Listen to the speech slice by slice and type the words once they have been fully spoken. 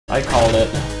I called it.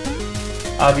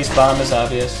 Obvious bomb is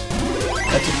obvious.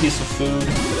 That's a piece of food.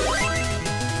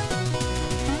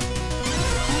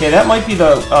 Okay, that might be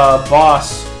the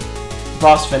boss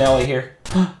finale here.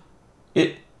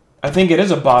 I think it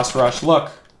is a boss rush.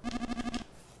 Look.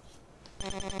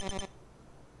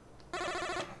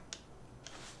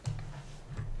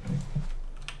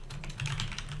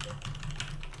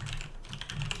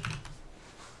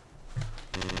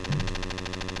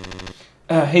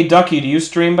 Hey Ducky, do you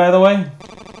stream, by the way?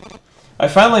 I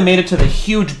finally made it to the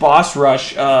huge boss rush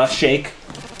shake.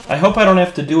 I hope I don't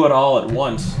have to do it all at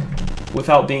once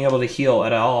without being able to heal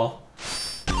at all.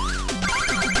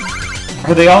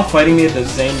 Are they all fighting me at the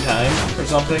same time or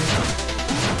something?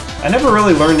 I never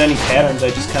really learned any patterns, I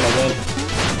just kind of went.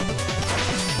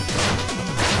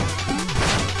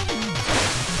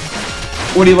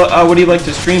 What do you like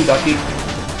to stream, Ducky?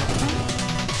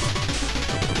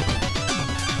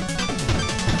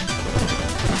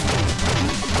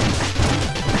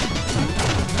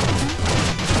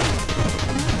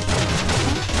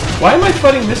 Why am I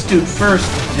fighting this dude first?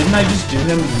 Didn't I just do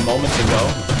him moments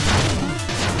ago?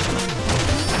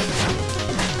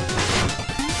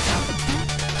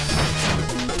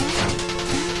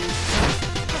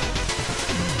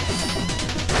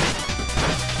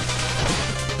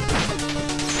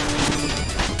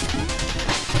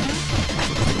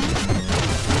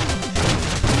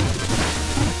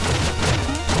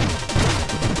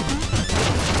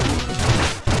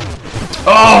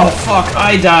 Oh, fuck,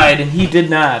 I died and he did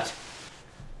not.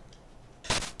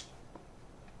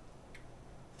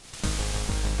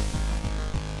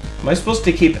 Am I supposed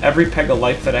to keep every peg of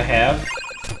life that I have?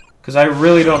 Because I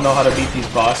really don't know how to beat these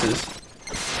bosses.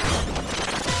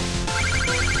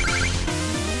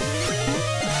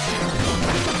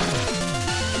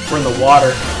 We're in the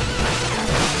water.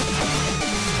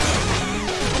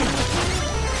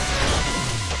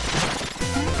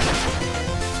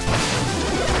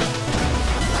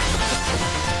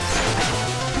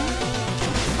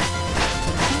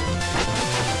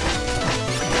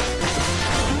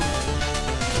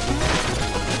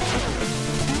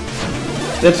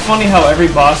 That's funny how every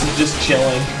boss is just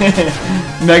chilling.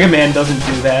 Mega Man doesn't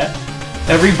do that.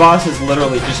 Every boss is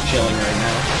literally just chilling right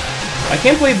now. I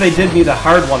can't believe they did me the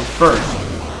hard one first.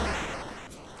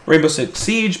 Rainbow Six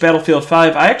Siege, Battlefield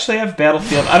 5. I actually have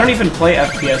Battlefield. I don't even play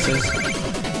FPSs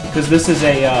because this is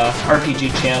a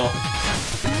RPG channel.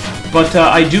 But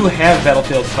I do have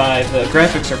Battlefield 5. The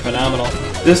graphics are phenomenal.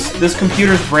 This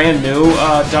computer's brand new,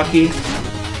 Ducky.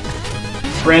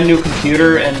 Brand new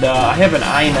computer, and I have an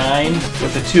i9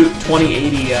 with a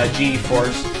 2080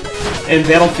 GeForce, and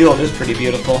Battlefield is pretty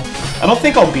beautiful. I don't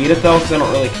think I'll beat it though, because I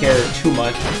don't really care too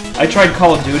much. I tried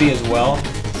Call of Duty as well.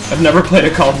 I've never played a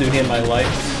Call of Duty in my life.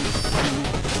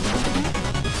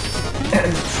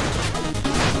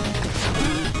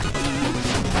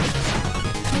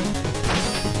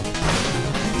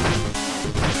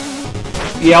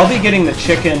 Yeah, I'll be getting the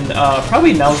chicken,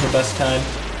 probably now's the best time.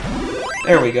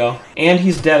 There we go. And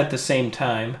he's dead at the same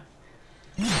time.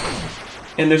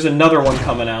 And there's another one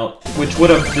coming out, which would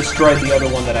have destroyed the other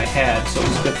one that I had, so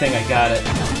it's a good thing I got it.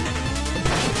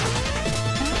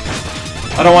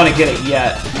 I don't want to get it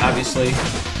yet, obviously.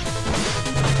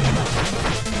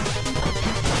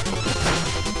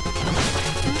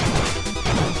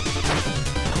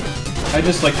 I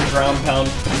just like to ground pound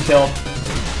and kill.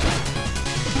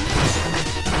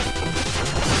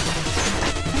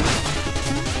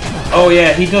 Oh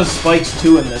yeah, he does spikes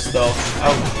too in this though.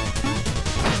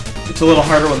 Ouch. It's a little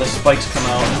harder when the spikes come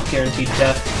out. Guaranteed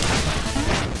death.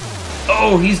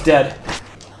 Oh, he's dead.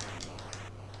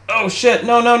 Oh shit,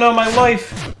 no, no, no, my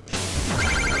life.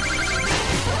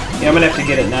 Yeah, I'm gonna have to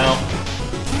get it now.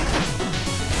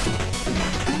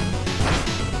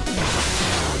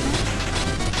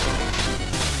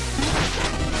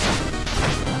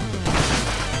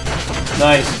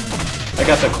 Nice. I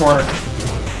got the corner.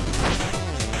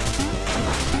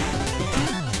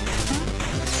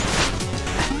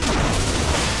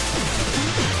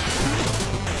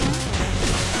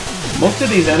 Most of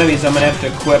these enemies I'm gonna have to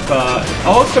equip,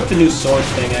 I'll equip the new sword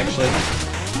thing, actually.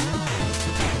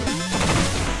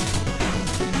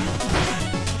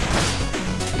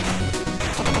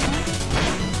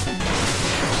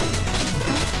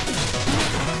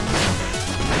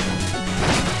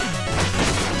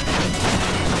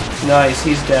 Nice,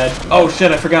 he's dead. Oh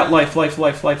shit, I forgot life, life,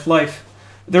 life, life, life.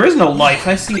 There is no life,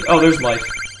 I see. Oh, there's life.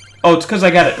 Oh, it's because I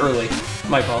got it early.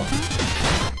 My fault.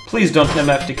 Please don't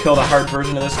have to kill the hard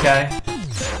version of this guy.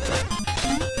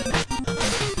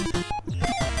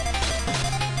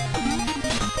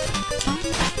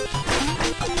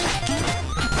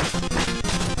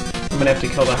 gonna have to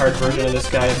kill the hard version of this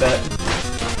guy, I bet.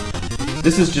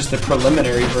 This is just the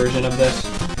preliminary version of this.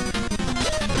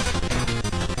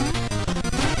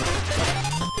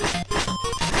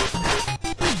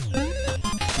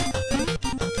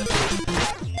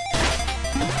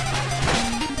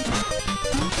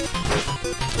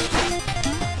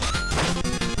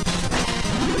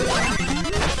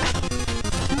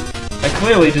 I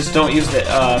clearly just don't use the,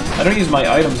 I don't use my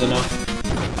items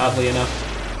enough, oddly enough.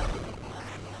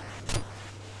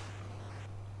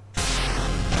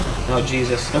 Oh,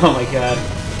 Jesus. Oh, my God.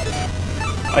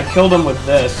 I killed him with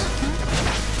this.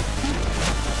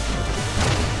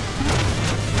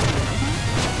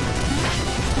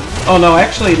 Oh, no,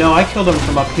 actually, no, I killed him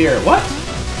from up here. What?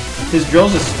 His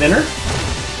drill's a spinner?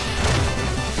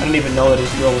 I didn't even know that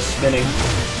his drill was spinning.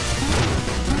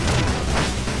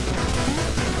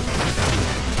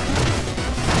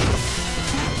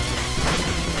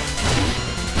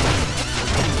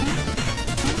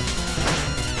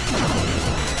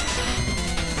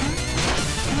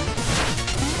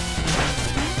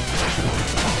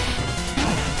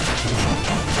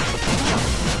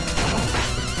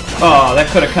 Oh, that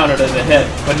could have counted as a hit,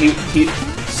 but he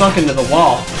sunk into the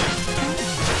wall.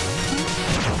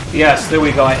 Yes, there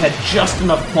we go. I had just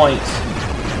enough points.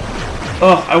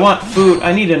 Oh, I want food.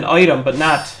 I need an item, but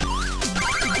not...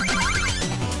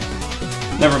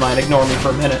 Never mind, ignore me for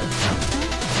a minute.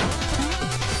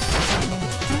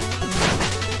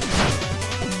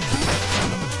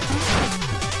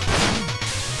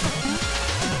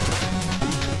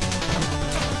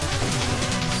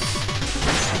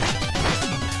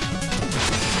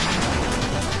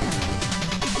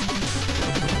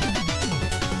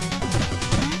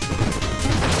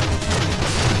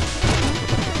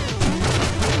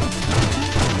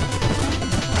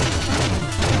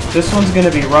 This one's gonna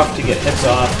be rough to get hits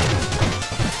off.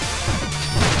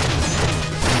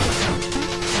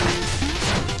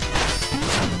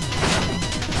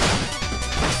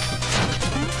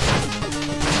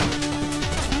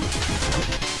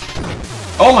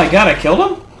 Oh my god, I killed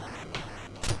him?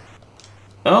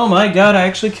 Oh my god, I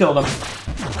actually killed him.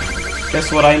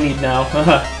 Guess what I need now?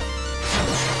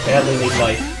 Badly need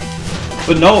life.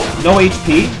 But no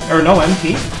HP, or no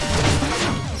MP?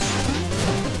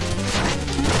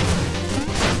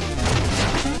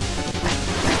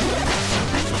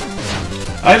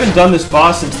 I haven't done this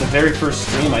boss since the very first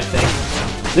stream, I think.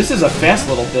 This is a fast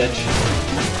little bitch.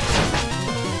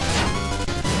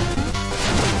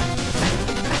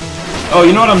 Oh,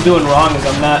 you know what I'm doing wrong is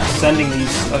I'm not sending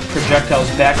these projectiles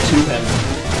back to him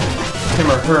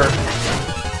or her.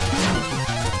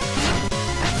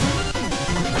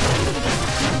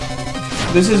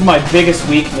 This is my biggest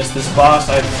weakness, this boss.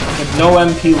 I have no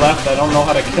MP left, I don't know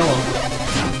how to kill him.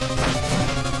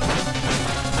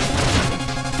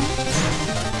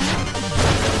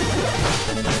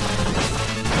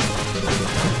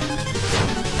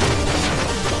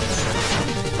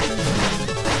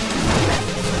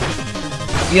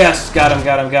 Yes, got him,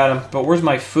 got him, got him. But where's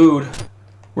my food?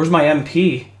 Where's my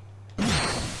MP?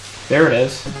 There it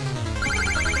is.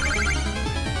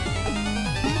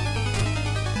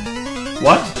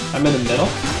 What? I'm in the middle?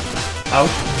 Ouch.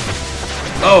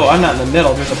 Oh, I'm not in the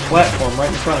middle. There's a platform right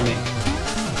in front of me.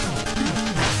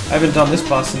 I haven't done this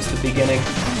boss since the beginning.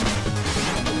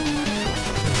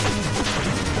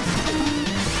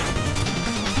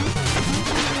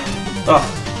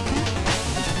 Oh.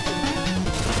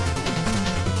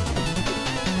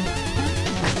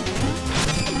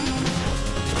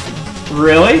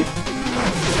 Really?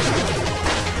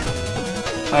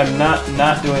 I'm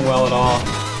not doing well at all.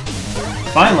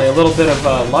 Finally, a little bit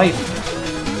of life.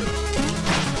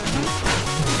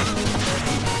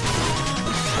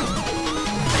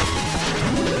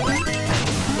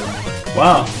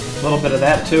 Wow, a little bit of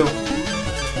that too.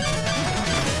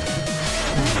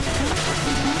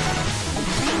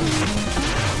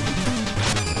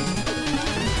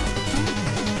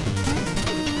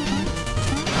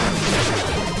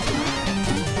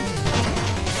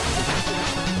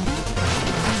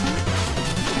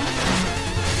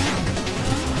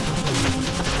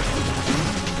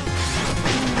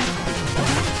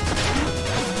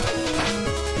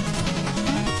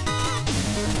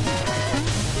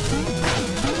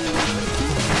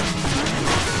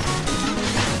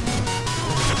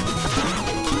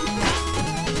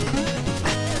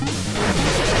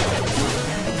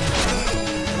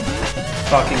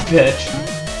 Fucking bitch.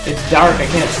 It's dark, I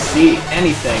can't see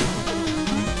anything.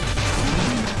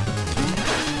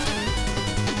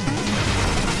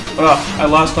 Ugh, I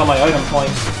lost all my item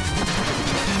points.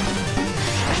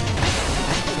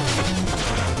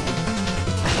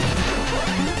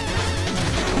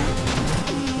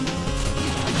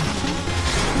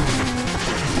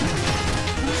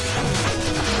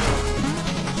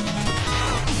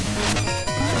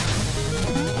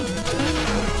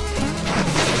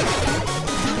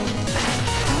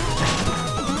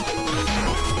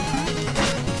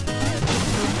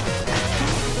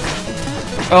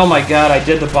 Oh my god, I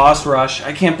did the boss rush.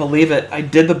 I can't believe it. I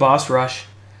did the boss rush.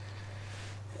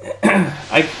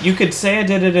 You could say I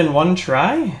did it in one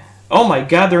try? Oh my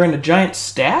god, they're in a giant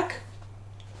stack?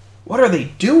 What are they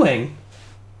doing?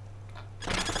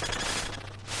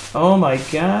 Oh my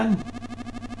god.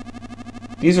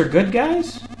 These are good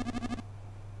guys?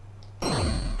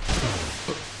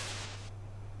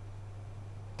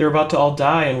 They're about to all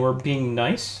die and we're being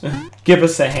nice? Give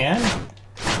us a hand?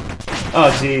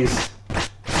 Oh jeez.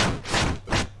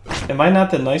 Am I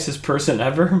not the nicest person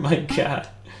ever? My god.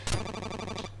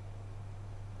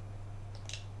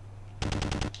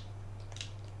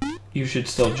 You should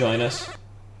still join us.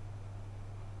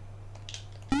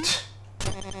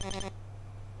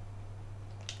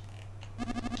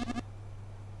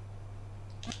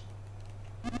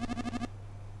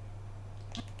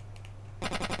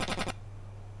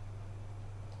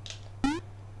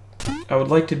 I would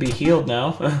like to be healed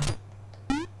now.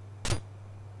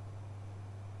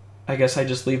 I guess I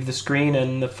just leave the screen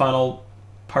and the final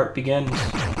part begins.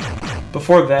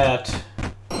 Before that...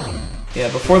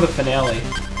 Yeah, before the finale.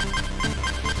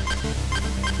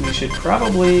 We should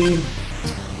probably...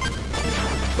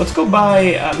 Let's go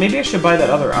buy... maybe I should buy that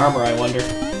other armor, I wonder.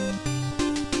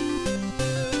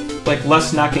 Like,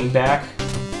 less knocking back.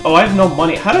 Oh, I have no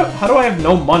money. How do I have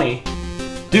no money?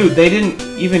 Dude, they didn't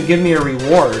even give me a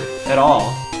reward at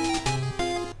all.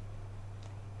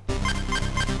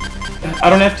 I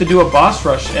don't have to do a boss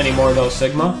rush anymore, though,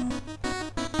 Sigma.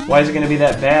 Why is it going to be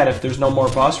that bad if there's no more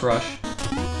boss rush?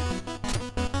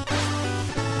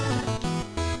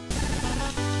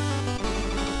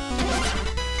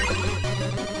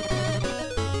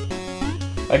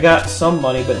 I got some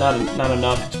money, but not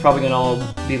enough. It's probably going to all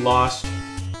be lost.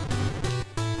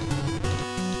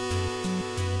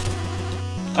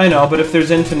 I know, but if there's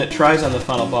infinite tries on the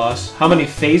final boss, how many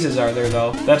phases are there,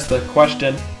 though? That's the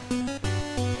question.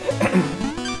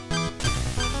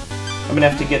 I'm gonna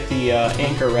have to get the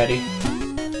anchor ready.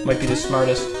 Might be the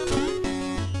smartest.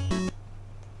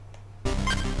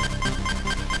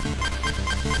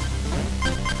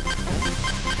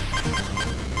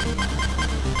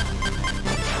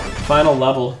 Final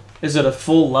level. Is it a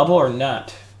full level or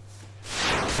not?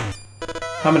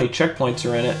 How many checkpoints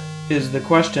are in it is the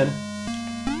question.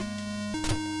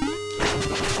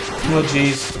 Oh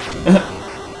jeez.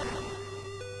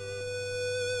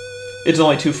 It's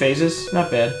only 2 phases?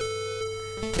 Not bad.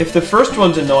 If the first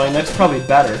one's annoying, that's probably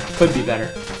better. Could be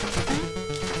better.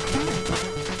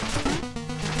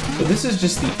 So this is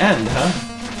just the end, huh?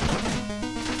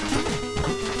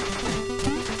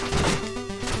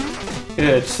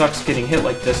 It sucks getting hit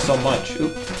like this so much.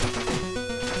 Oop.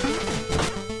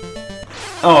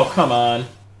 Oh, come on.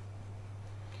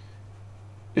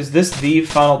 Is this the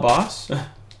final boss?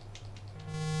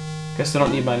 Guess I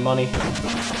don't need my money.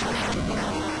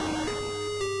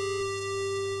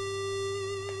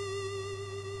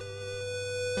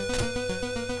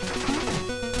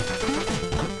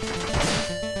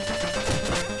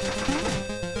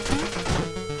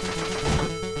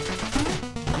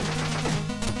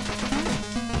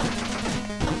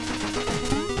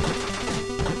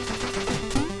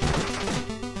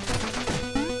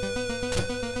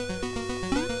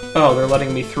 Oh, they're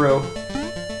letting me through.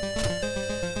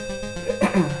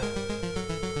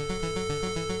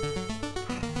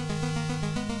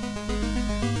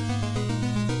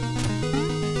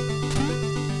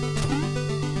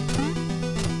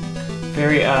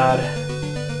 Very odd.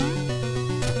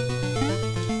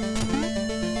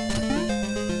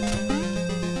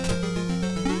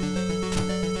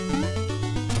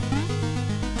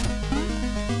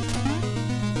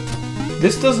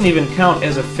 This doesn't even count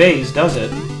as a phase, does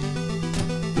it?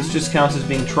 This just counts as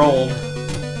being trolled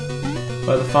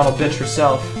by the final bitch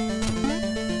herself.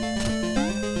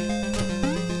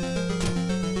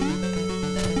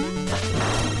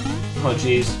 Oh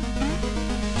jeez.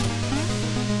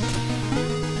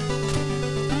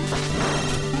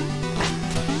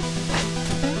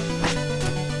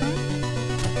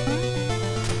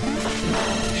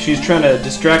 She's trying to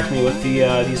distract me with the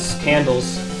these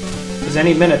candles. Because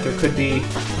any minute there could be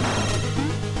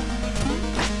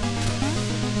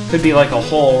like a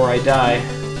hole where I die,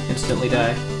 instantly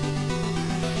die.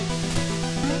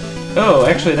 Oh,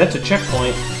 actually that's a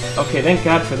checkpoint. Okay, thank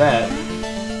God for that.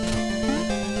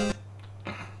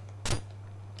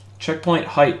 Checkpoint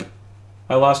hype.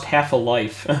 I lost half a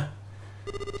life.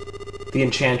 The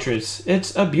Enchantress.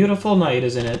 It's a beautiful night,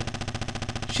 isn't it?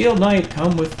 Shield Knight,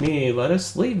 come with me. Let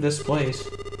us leave this place.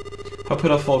 How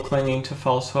pitiful, clinging to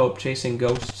false hope, chasing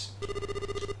ghosts.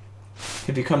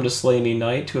 Have you come to slay me,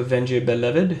 knight, to avenge your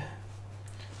beloved?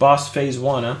 Boss phase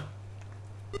 1, huh?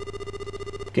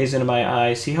 Gaze into my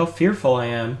eyes. See how fearful I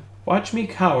am. Watch me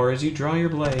cower as you draw your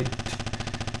blade.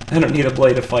 I don't need a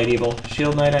blade to fight evil.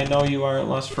 Shield Knight, I know you aren't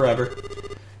lost forever.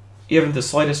 You haven't the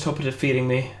slightest hope of defeating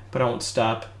me, but I won't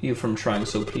stop you from trying,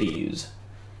 so please.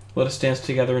 Let us dance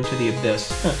together into the abyss.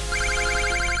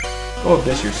 Go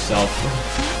abyss yourself.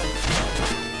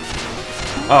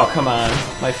 Oh, come on.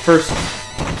 My first...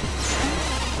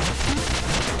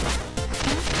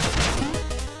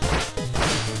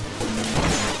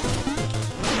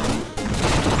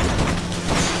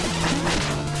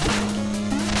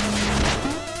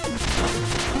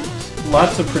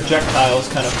 Lots of projectiles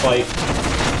kind of fight.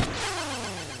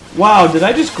 Wow, did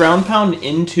I just ground pound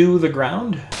into the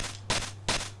ground?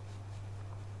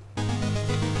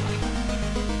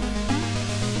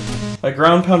 I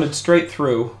ground pounded straight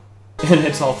through, and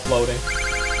it's all floating.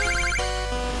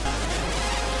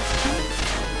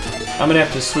 I'm gonna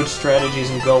have to switch strategies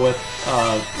and go with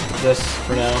this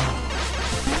for now.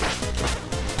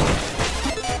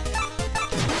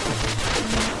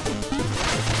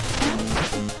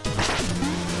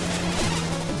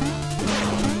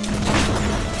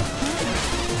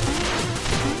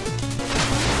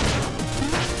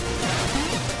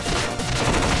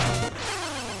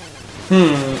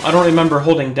 I don't remember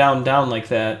holding down like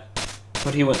that,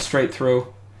 but he went straight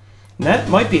through. And that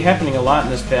might be happening a lot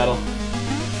in this battle.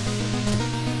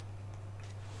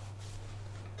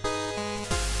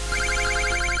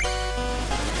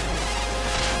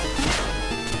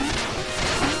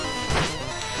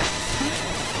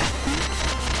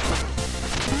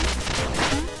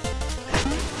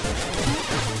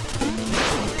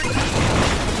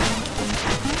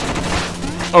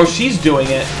 Oh, she's doing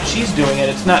it. She's doing it.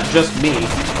 It's not just me.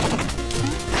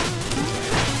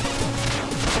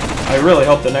 I really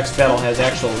hope the next battle has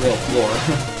actual real floor.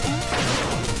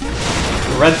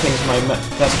 The red thing's my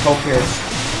best hope here.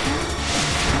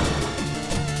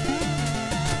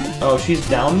 Oh, she's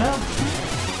down now?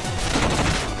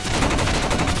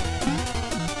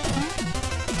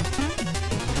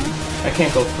 I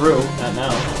can't go through. Not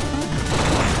now.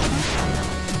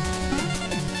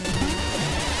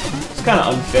 It's kind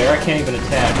of unfair. I can't even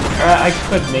attack. Or I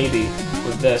could maybe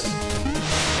with this.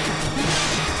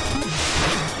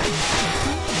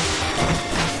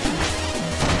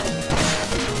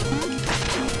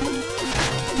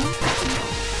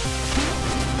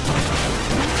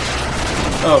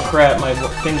 Oh crap, my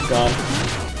thing's gone.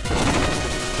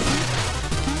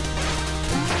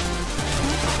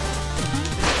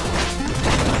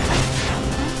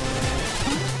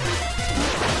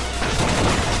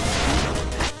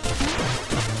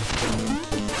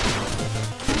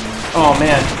 Oh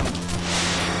man.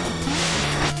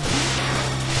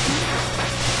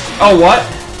 Oh what?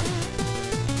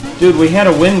 Dude, we had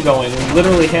a win going. We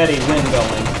literally had a win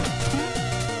going.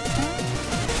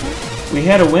 We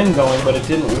had a win going, but it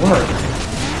didn't work.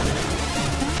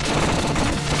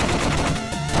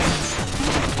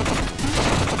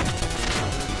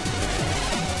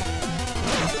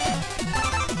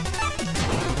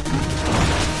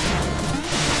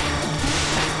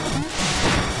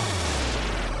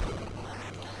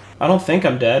 I don't think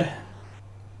I'm dead.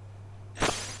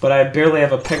 But I barely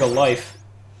have a peg of life.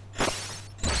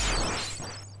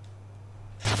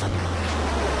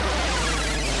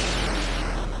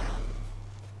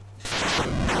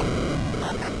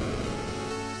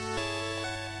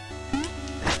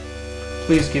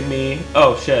 Please give me...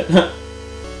 Oh, shit.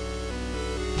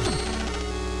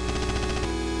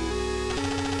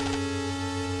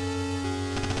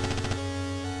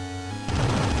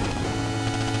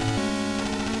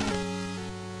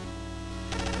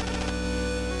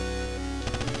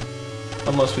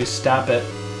 Unless we stop it.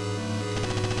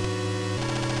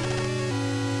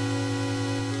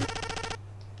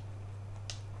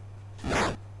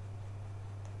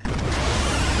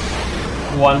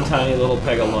 One tiny little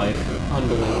peg of life.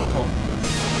 Unbelievable.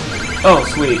 Oh,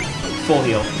 sweet. Full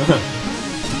heal.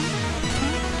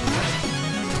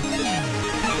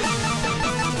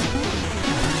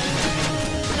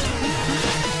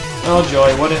 Oh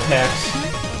joy, what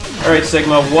attacks? Alright,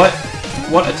 Sigma,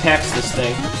 what attacks this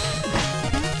thing?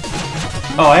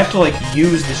 Oh, I have to, like,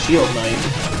 use the Shield Knight.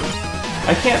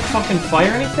 I can't fucking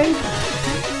fire anything?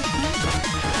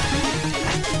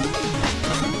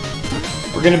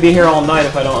 We're gonna be here all night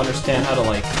if I don't understand how to,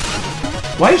 like...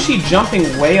 Why is she jumping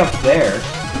way up there?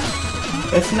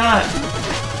 That's not...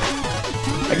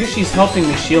 I guess she's helping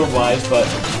me shield-wise, but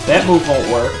that move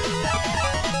won't work.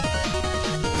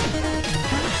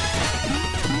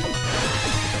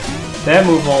 That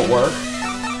move won't work.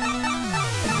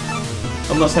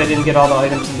 Unless I didn't get all the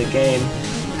items in the game.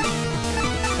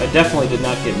 I definitely did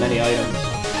not get many items.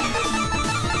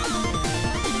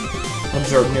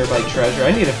 absorb nearby treasure.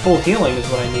 I need a full healing is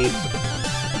what I need.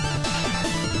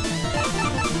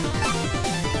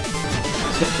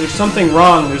 If there's something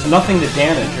wrong, there's nothing to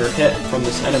damage or hit from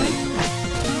this enemy.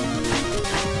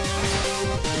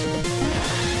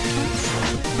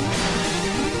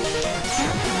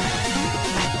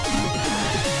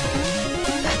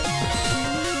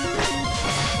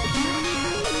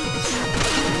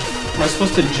 Am I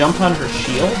supposed to jump on her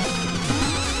shield?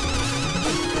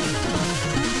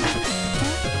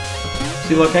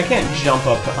 See, look, I can't jump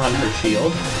up on her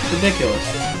shield. It's ridiculous.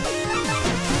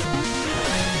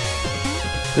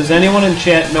 Does anyone in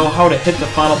chat know how to hit the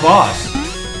final boss?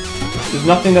 There's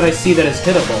nothing that I see that is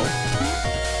hittable.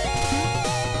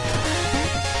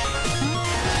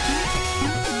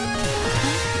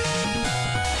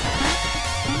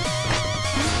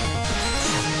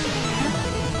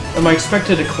 Am I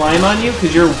expected to climb on you?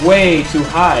 Because you're way too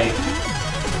high.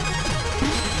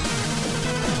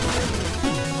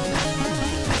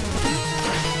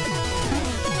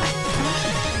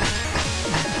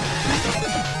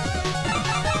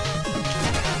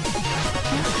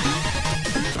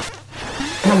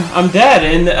 I'm dead,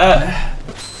 and,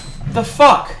 the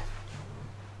fuck?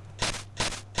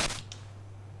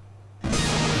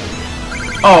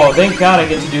 Oh, thank God I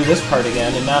get to do this part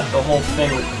again, and not the whole thing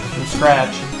from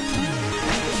scratch.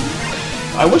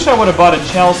 I wish I would have bought a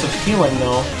Chalice of Healing,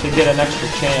 though, to get an extra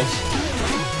chance.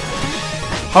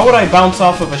 How would I bounce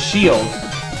off of a shield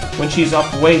when she's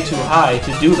up way too high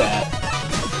to do that?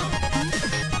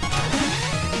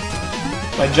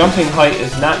 My jumping height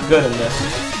is not good in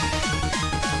this.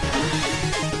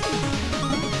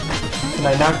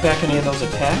 Can I knock back any of those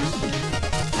attacks?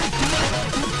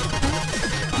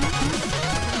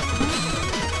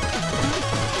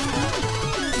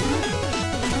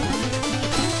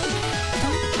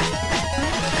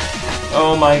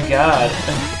 Oh my god.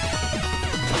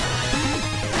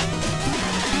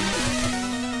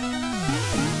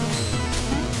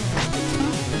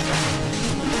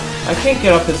 I can't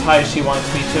get up as high as she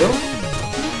wants me to.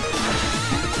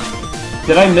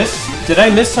 Did I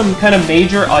miss some kind of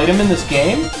major item in this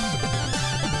game?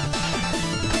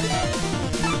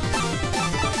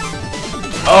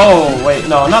 Oh, wait,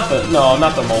 no, not the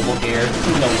mobile gear.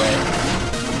 No way.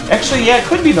 Actually, yeah, it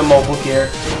could be the mobile gear.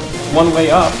 One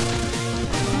way up.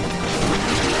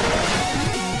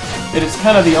 It is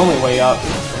kind of the only way up.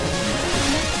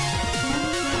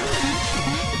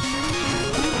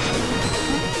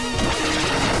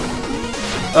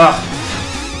 Ugh.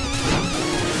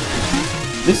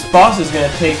 This boss is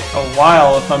gonna take a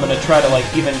while if I'm gonna try to, like,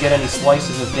 even get any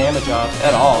slices of damage off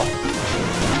at all.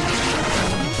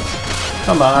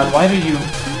 Come on, why do you...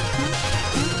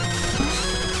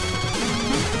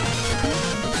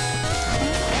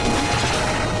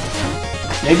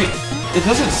 Maybe... It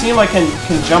doesn't seem like I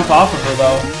can jump off of her,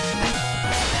 though.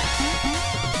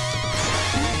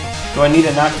 Do I need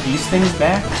to knock these things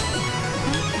back?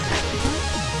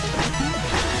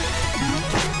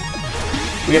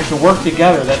 We have to work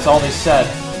together, that's all they said.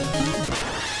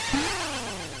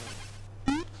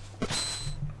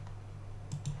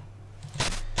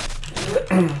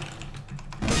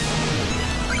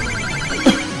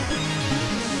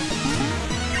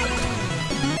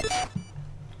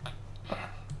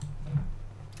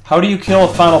 How do you kill a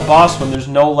final boss when there's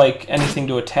no, like, anything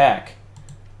to attack?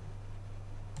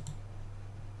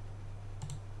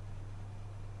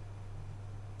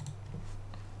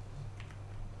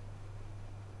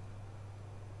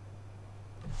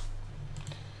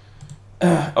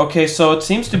 Okay, so it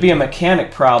seems to be a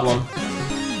mechanic problem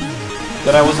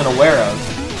that I wasn't aware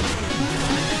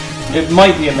of. It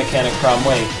might be a mechanic problem,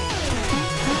 wait.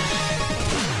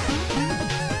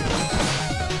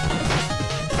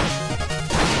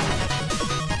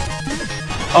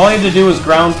 All I have to do is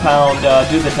ground pound,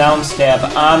 do the down stab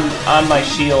on my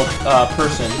shield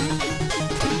person.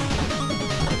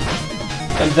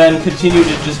 And then continue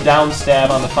to just down stab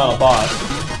on the final boss.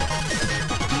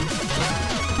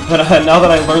 But now that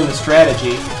I learned the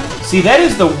strategy... See, that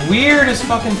is the weirdest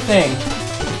fucking thing.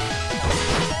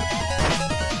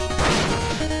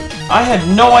 I had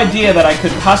no idea that I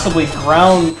could possibly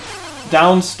ground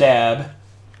down stab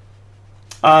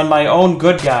on my own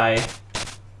good guy.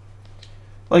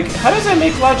 Like, how does that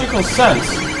make logical sense?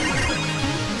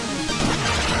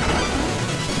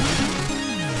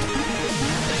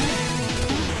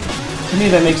 To me,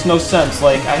 that makes no sense.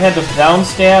 Like, I had to down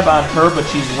stab on her, but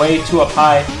she's way too up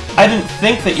high. I didn't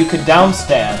think that you could down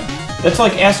stab. That's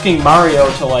like asking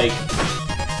Mario to, like...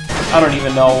 I don't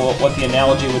even know what the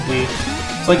analogy would be.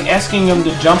 It's like asking him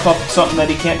to jump up something that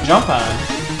he can't jump on.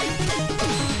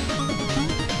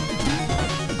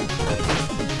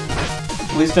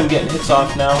 At least I'm getting hits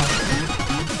off now.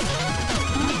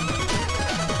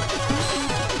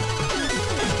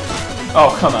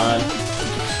 Oh, come on.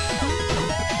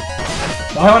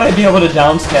 Why would I be able to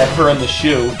downstab her in the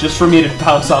shoe just for me to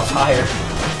bounce off higher?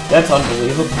 That's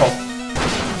unbelievable.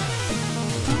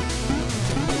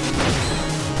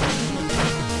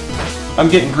 I'm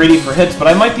getting greedy for hits, but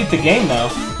I might beat the game now.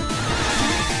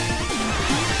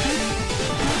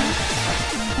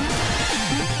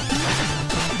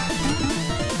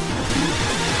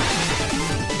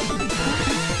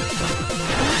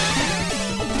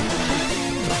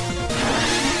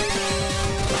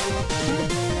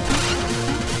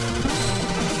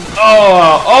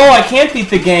 Oh, I can't beat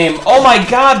the game. Oh my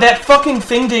god, that fucking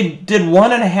thing did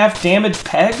 1.5 damage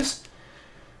pegs?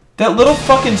 That little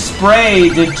fucking spray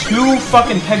did 2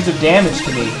 fucking pegs of damage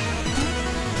to me.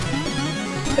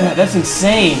 That's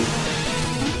insane.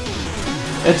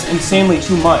 That's insanely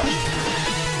too much.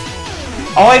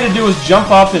 All I had to do was jump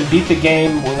up and beat the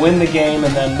game, win the game,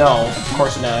 and then no, of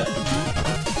course not.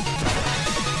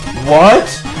 What?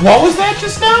 What was that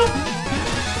just now?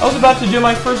 I was about to do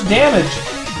my first damage.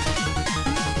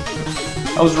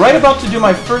 I was right about to do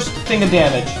my first thing of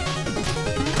damage.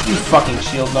 You fucking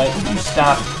Shield Knight, would you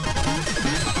stop?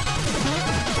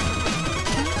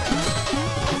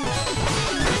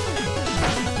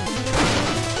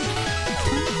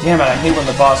 Damn it, I hate when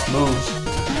the boss moves.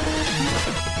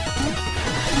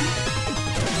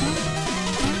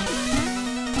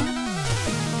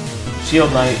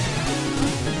 Shield Knight.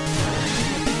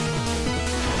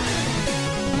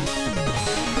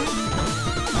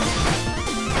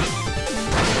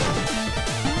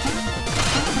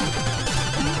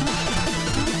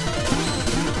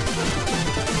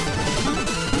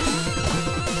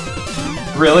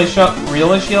 Really,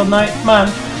 Shield Knight? Come on.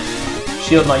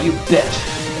 Shield Knight, you bitch.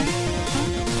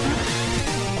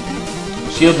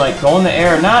 Shield Knight, go in the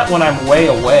air, not when I'm way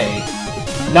away.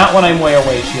 Not when I'm way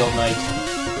away, Shield Knight.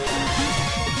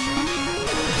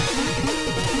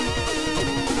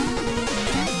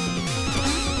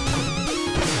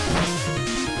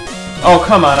 Oh,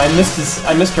 come on, I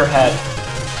missed her head.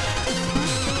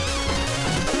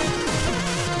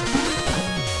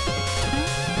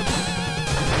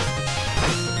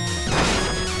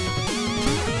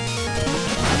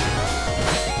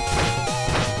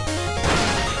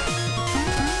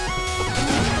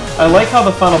 I like how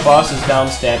the final boss is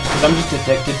downstab, because I'm just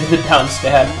addicted to the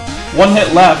downstab. 1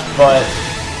 hit left, but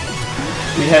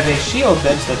we have a shield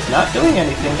bitch that's not doing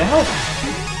anything to help.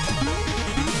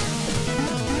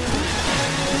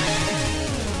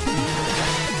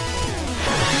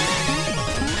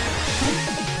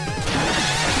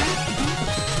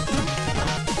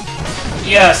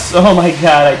 Yes! Oh my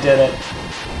god, I did it.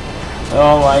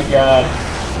 Oh my god.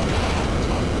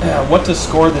 What to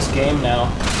score this game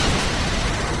now?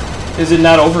 Is it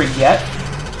not over yet?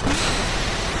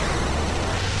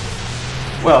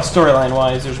 Well,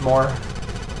 storyline-wise, there's more.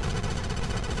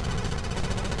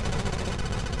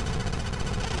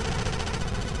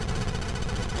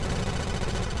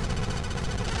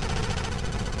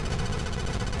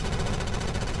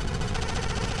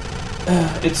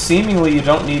 It's seemingly you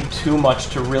don't need too much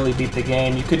to really beat the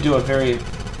game. You could do a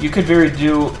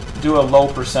do a low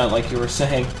percent, like you were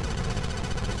saying.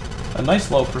 A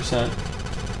nice low percent.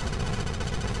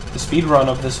 The speedrun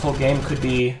of this whole game could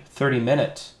be 30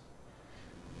 minutes.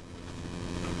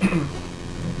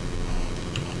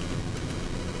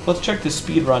 Let's check the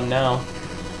speedrun now,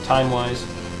 time-wise.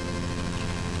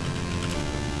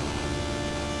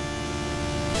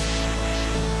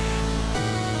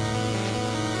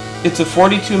 It's a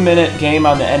 42-minute game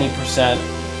on the any percent,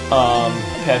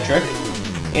 Patrick,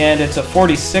 and it's a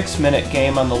 46-minute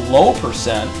game on the low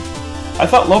percent. I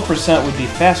thought low percent would be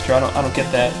faster. I don't get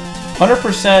that.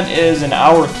 100% is an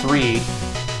hour 3,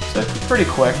 so that's pretty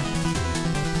quick.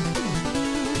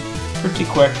 Pretty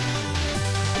quick.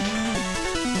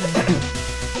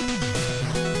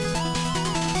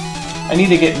 I need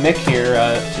to get Mick here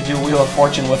to do Wheel of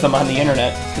Fortune with him on the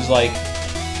internet, because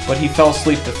but he fell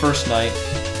asleep the first night.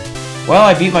 Well,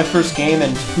 I beat my first game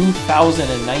in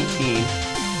 2019,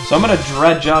 so I'm gonna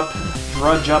drudge up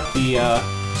the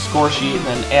score sheet and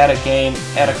then add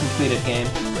a completed game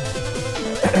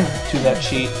to that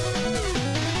sheet.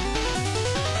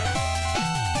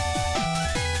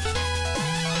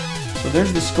 So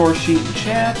there's the score sheet in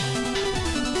chat.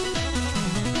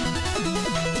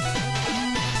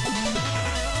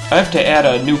 I have to add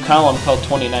a new column called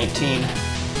 2019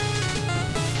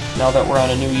 now that we're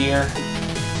on a new year.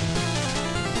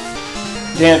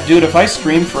 Damn, dude, if I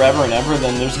stream forever and ever,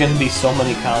 then there's gonna be so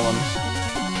many columns.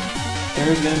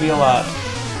 There's gonna be a lot.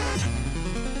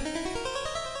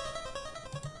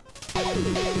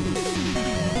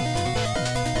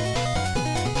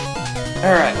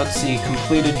 Alright, let's see.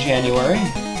 Completed January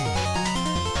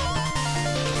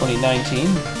 2019.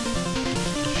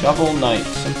 Shovel Knight.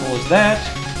 Simple as that.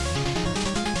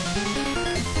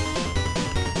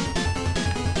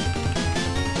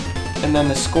 And then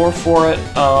the score for it,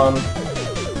 I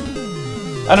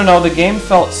don't know, the game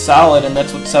felt solid, and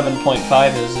that's what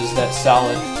 7.5 is that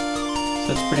solid. So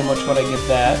that's pretty much what I give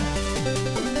that.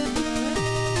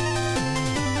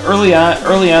 Early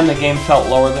on the game felt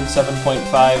lower than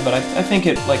 7.5, but I think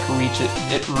it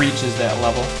reaches that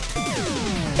level,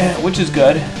 which is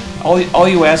good. All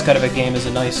you ask out of a game is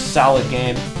a nice solid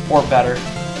game, or better,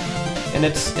 and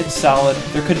it's solid.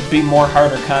 There could be more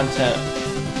harder content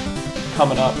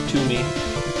coming up to me.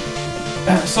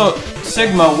 So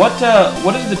Sigma,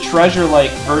 what is the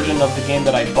treasure-like version of the game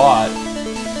that I bought?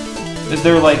 Is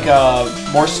there like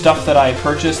more stuff that I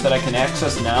purchased that I can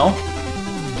access now?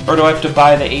 Or do I have to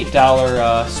buy the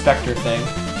 $8 Spectre thing?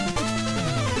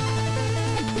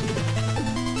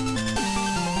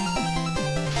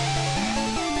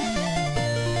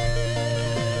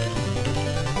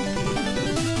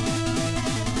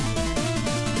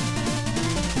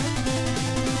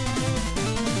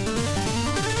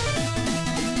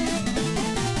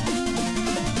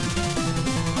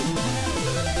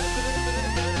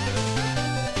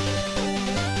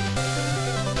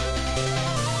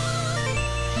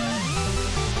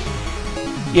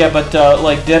 Yeah, but,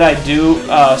 like, did I do,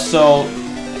 so,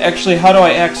 actually, how do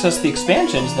I access the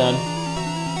expansions, then?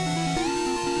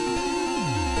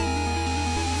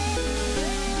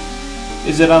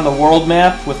 Is it on the world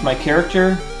map with my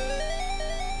character?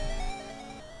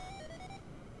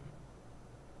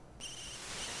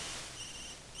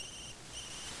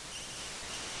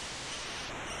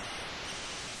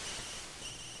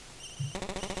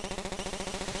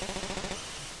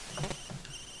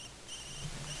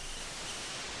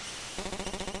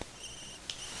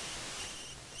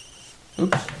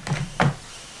 Oops.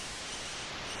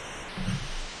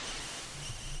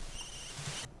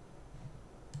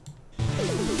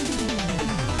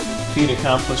 Feat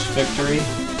accomplished victory.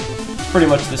 Pretty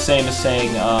much the same as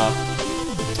saying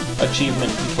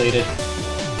achievement completed.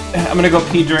 I'm gonna go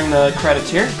pee during the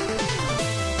credits here.